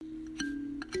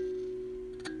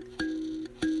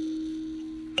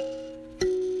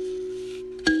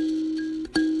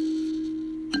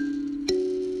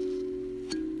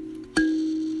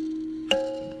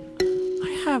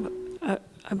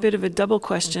bit of a double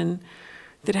question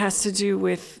that has to do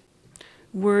with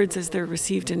words as they're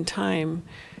received in time.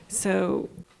 So,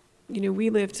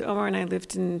 Omar and I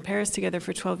lived in Paris together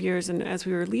for 12 years, and as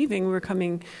we were leaving, we were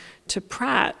coming to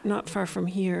Pratt, not far from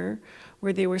here,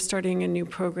 where they were starting a new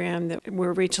program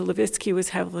where Rachel Levitsky was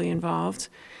heavily involved,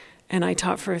 and I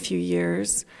taught for a few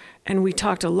years, and we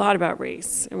talked a lot about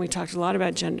race, and we talked a lot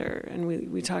about gender, and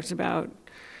we talked about,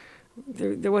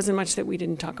 there wasn't much that we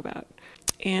didn't talk about.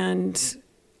 And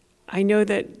I know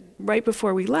that right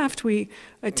before we left, we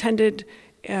attended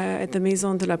at the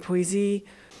Maison de la Poésie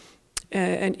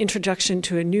an introduction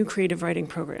to a new creative writing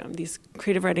program. These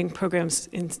creative writing programs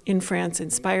in France,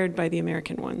 inspired by the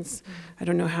American ones. I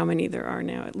don't know how many there are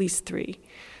now, at least 3.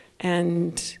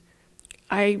 And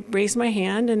I raised my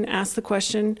hand and asked the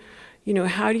question,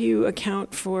 how do you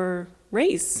account for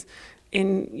race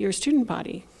in your student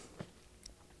body?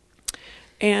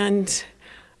 And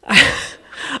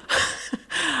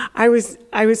I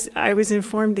was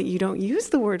informed that you don't use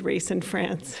the word race in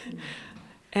France.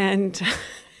 And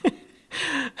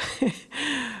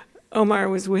Omar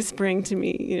was whispering to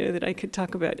me, that I could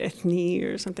talk about ethnie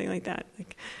or something like that,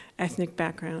 like ethnic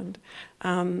background.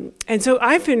 And so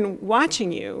I've been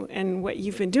watching you and what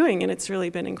you've been doing, and it's really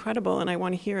been incredible. And I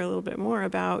want to hear a little bit more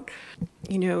about,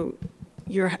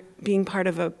 you're being part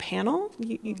of a panel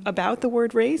about the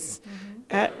word race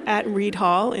at Reed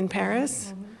Hall in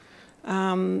Paris,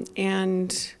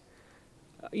 and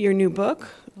your new book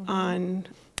on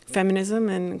feminism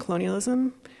and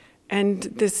colonialism.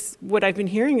 And what I've been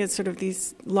hearing is sort of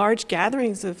these large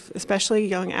gatherings of especially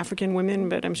young African women,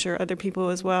 but I'm sure other people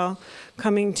as well,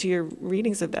 coming to your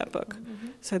readings of that book.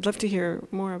 So I'd love to hear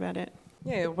more about it.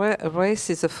 Yeah, race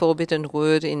is a forbidden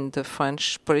word in the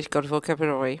French political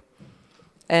vocabulary.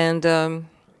 And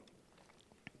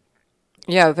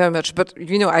very much. But,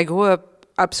 I grew up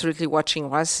absolutely watching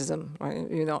racism.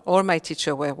 Right? All my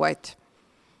teachers were white.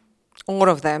 All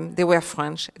of them, they were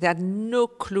French. They had no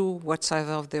clue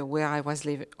whatsoever of where I was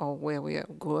living or where we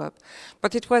grew up.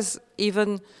 But it was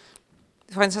even,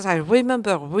 for instance, I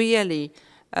remember really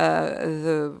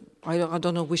I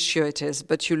don't know which year it is,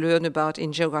 but you learn about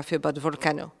in geography about the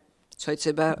volcano. So it's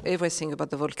about everything about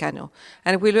the volcano.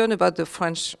 And we learn about the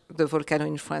volcano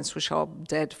in France, which are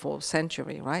dead for a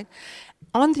century, right?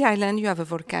 On the island, you have a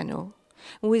volcano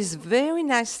with very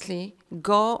nicely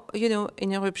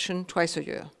in eruption twice a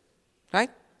year. Right?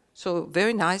 So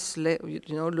very nice,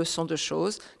 leçon de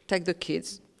choses. Take the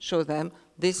kids, show them,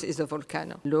 this is a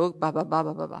volcano. Look,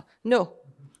 ba. No.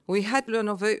 We had learned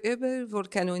of every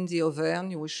volcano in the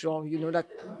Auvergne, which are, like,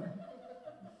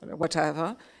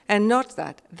 whatever. And not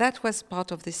that. That was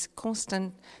part of this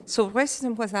constant. So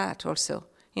racism was that also,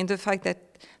 in the fact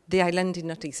that the island did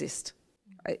not exist,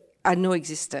 had no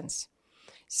existence.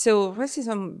 So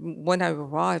racism, when I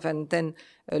arrived, and then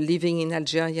living in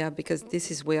Algeria, because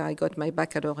this is where I got my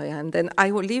baccalaureate, and then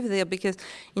I will live there because,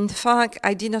 in fact,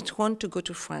 I did not want to go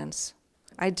to France.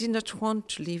 I did not want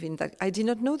to live in that. I did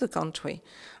not know the country,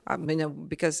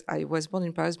 because I was born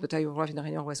in Paris, but I arrived in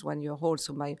Réunion. I was 1 year old,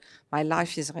 so my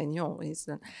life is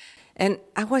Réunion. And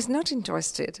I was not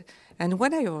interested. And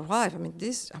when I arrived,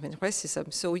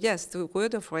 racism. So yes, the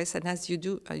word of race, and as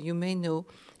you may know,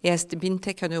 it has been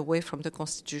taken away from the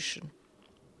Constitution.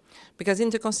 Because in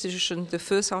the Constitution, the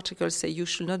first article says you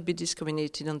should not be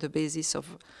discriminated on the basis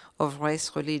of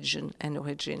race, religion, and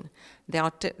origin.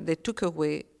 They took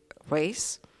away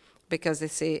race because they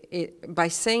say by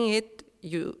saying it,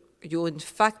 you in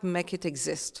fact make it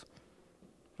exist.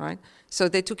 Right? So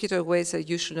they took it away, so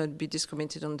you should not be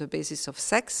discriminated on the basis of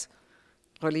sex,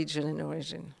 religion, and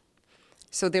origin.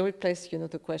 So they replaced,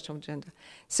 the question of gender.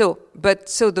 So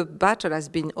the battle has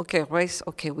been, race,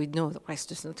 we know that race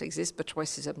does not exist, but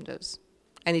racism does.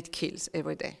 And it kills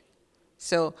every day.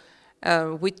 So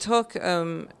we talk,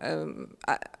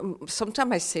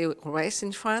 sometimes I say race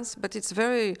in France, but it's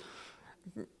very,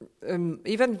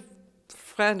 even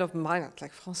friend of mine,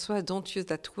 like François, don't use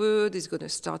that word, it's going to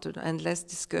start an endless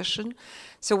discussion.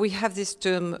 So we have this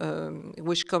term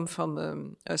which comes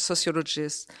from a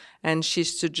sociologist, and she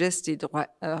suggested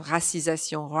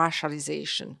racisation,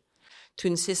 racialization, to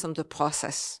insist on the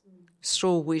process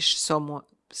through which some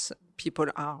people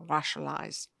are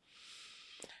racialized.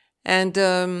 And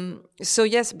so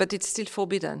yes, but it's still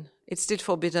forbidden. It's still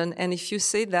forbidden, and if you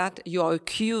say that, you are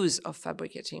accused of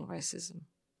fabricating racism.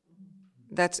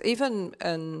 That's even,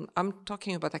 I'm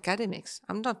talking about academics.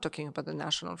 I'm not talking about the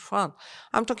National Front.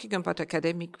 I'm talking about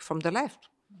academic from the left.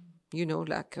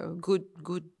 Like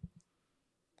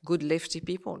good lefty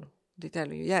people. They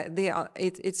tell you, yeah, they are.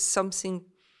 It's something.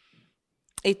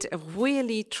 It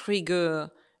really trigger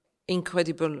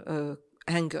incredible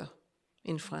anger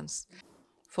in France.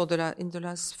 in the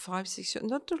last 5-6 years,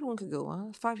 not too long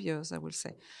ago, 5 years, I will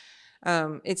say.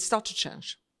 It started to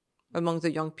change among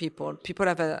the young people. People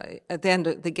have at the end,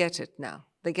 they get it now.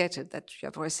 They get it that you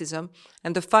have racism.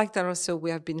 And the fact that also we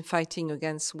have been fighting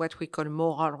against what we call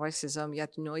moral racism,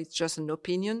 yet, it's just an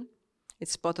opinion.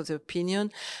 It's part of the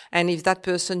opinion. And if that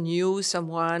person knew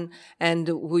someone and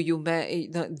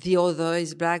the other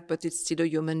is black, but it's still a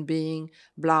human being,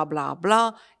 blah, blah,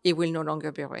 blah, it will no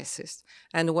longer be racist.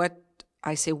 And what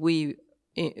I say we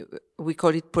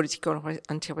call it political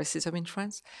anti-racism in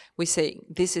France. We say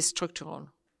this is structural.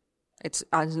 It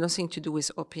has nothing to do with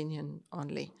opinion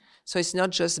only. So it's not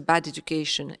just bad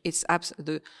education. It's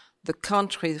the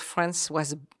country, France,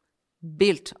 was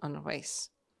built on race.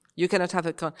 You cannot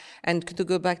have and to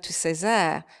go back to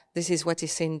Césaire, this is what he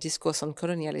said in Discourse on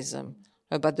Colonialism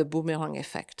about the boomerang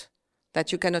effect,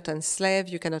 that you cannot enslave,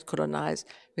 you cannot colonize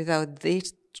without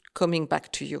this coming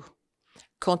back to you.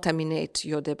 Contaminate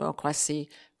your democracy,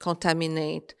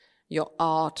 contaminate your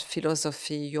art,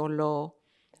 philosophy, your law,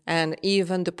 and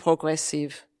even the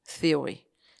progressive theory.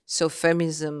 So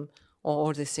feminism or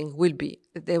all these things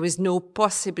there is no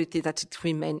possibility that it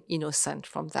remain innocent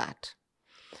from that.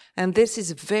 And this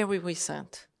is very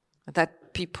recent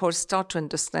that people start to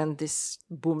understand this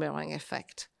boomerang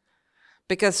effect.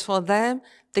 Because for them,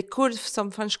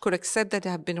 some French could accept that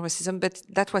there have been racism, but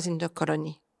that was in the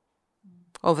colony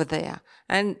over there.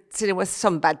 And so there was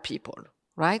some bad people,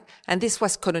 right? And this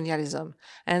was colonialism.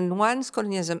 And once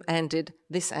colonialism ended,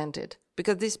 this ended,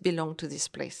 because this belonged to this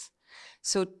place.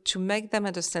 So to make them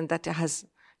understand that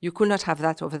you could not have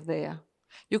that over there.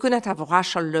 You could not have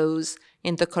racial laws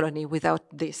in the colony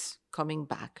without this coming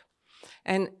back.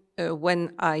 And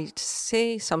when I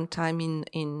say sometime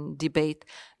in debate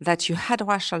that you had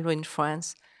racial law in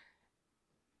France,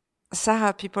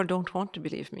 Sahara people don't want to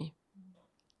believe me.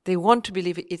 They want to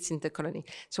believe it's in the colony.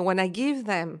 So when I give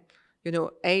them,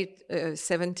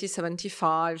 70,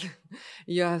 75,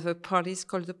 you have a police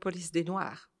called the Police des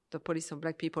Noirs, the police of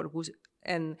black people,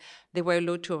 and they were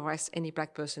allowed to arrest any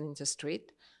black person in the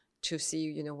street to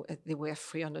see, they were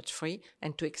free or not free,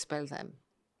 and to expel them.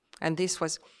 And this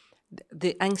was,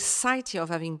 the anxiety of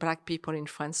having black people in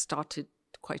France started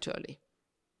quite early.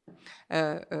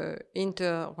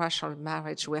 Interracial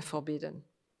marriage were forbidden.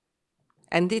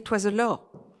 And it was a law.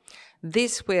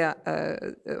 This were,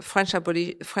 French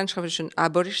Revolution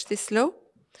abolished this law.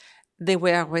 They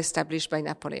were reestablished by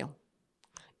Napoleon.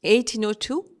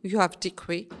 1802, you have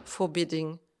decree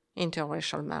forbidding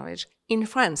interracial marriage in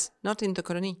France, not in the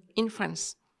colony, in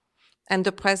France. And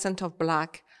the presence of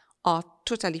black are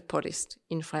totally policed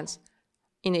in France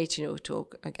in 1802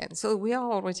 again. So we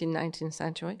are already in the 19th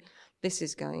century. This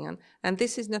is going on. And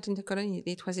this is not in the colony,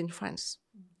 it was in France.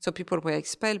 So people were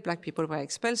expelled, black people were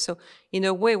expelled. So in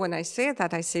a way, when I say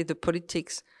that, I say the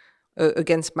politics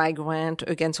against migrant,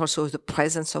 against also the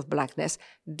presence of blackness,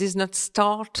 does not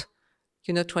start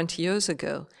 20 years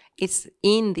ago. It's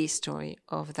in the history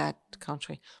of that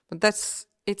country. But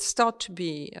it start to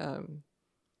be,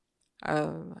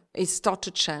 it start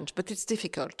to change, but it's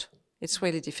difficult. It's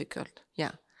really difficult,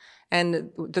 yeah.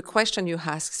 And the question you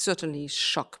ask certainly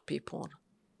shock people.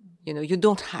 You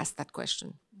don't ask that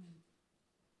question.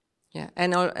 Yeah,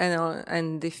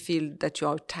 and they feel that you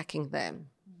are attacking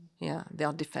them. Yeah, they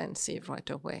are defensive right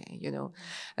away,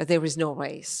 There is no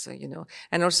race,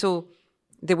 And also,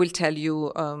 they will tell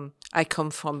you, I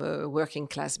come from a working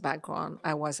class background.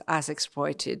 I was as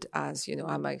exploited as,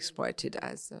 I'm exploited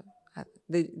as,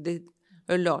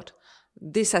 a lot.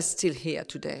 This is still here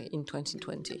today in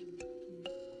 2020.